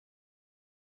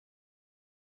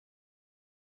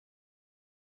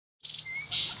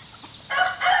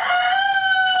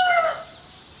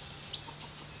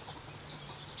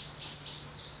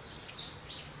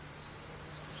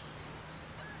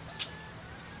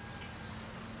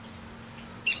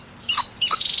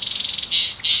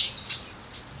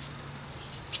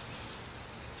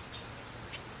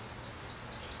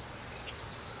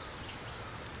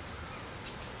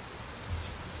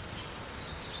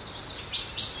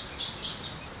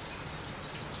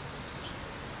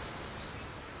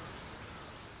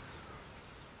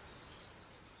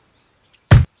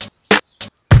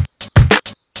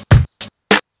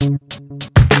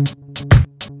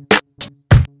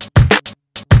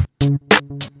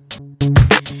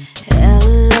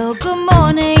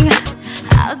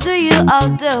how do you all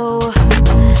do?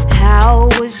 How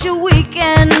was your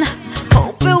weekend?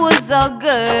 Hope it was all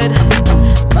good.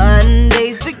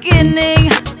 Monday's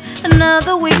beginning,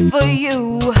 another week for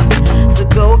you. So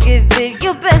go give it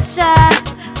your best shot,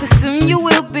 cause soon you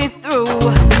will be through.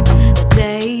 The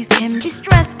days can be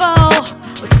stressful,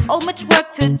 with so much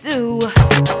work to do.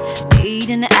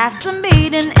 Meeting after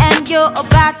meeting, and you're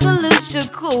about to lose your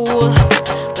cool.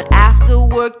 But after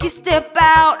work you step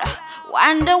out,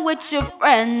 wind down with your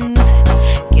friends.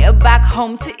 Get back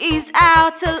home to ease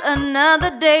out till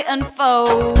another day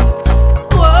unfolds.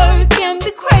 Work can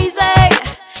be crazy,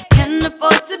 can't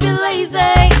afford to be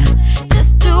lazy.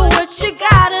 Just do what you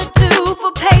gotta do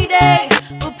for payday,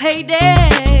 for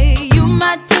payday. You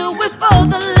might do it for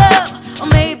the love, or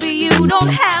maybe you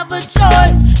don't have a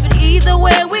choice. But either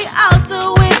way, we all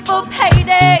do it for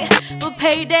payday, for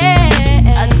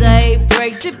payday. A day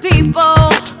breaks it, people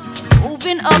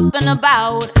moving up and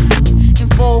about in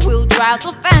four-wheel drives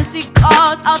or fancy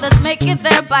cars. Others make it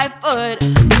there by foot.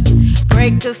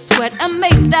 Break a sweat and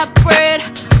make that bread,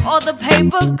 or the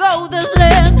paper go the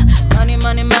length. Money,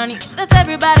 money, money, that's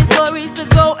everybody's worry, so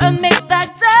go and make that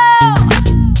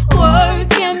dough. Work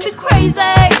can be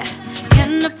crazy,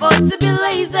 can't afford to be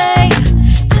lazy.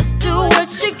 Just do what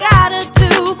you gotta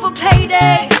do for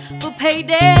payday, for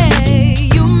payday.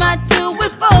 You might do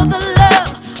it for the love,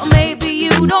 or maybe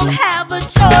you don't have a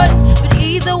choice. But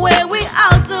either way, we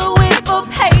all do it for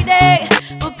payday,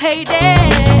 for payday.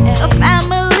 A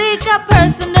family got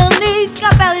personal needs,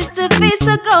 got bellies to feed,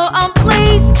 so go on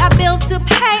please. Got bills to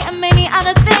pay and many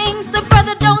other things. The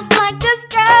brother don't slack, just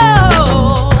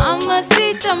go.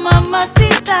 Mamacita,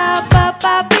 mamacita,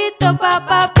 papapito,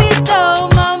 papapito.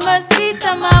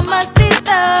 Mamacita,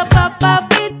 mamacita,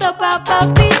 papapito,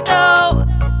 papapito.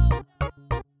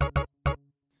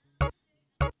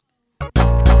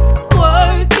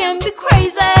 Work can be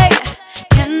crazy,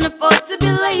 can't afford to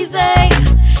be lazy.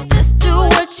 Just do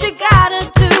what you gotta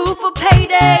do for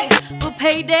payday, for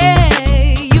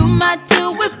payday. You might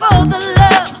do it for the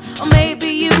love, or maybe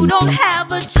you don't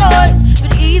have a choice.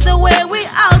 But either way, we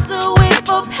all do it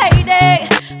for payday,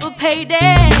 for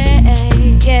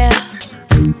payday. Yeah,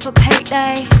 for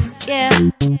payday. Yeah,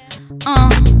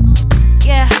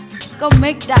 yeah. Go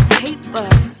make that paper.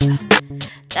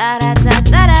 Da da da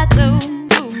da da do,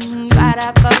 boom, ba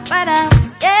da ba ba da.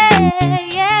 Yeah,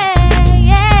 yeah,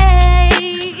 yeah.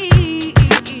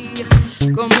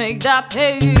 Go make that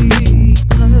pay.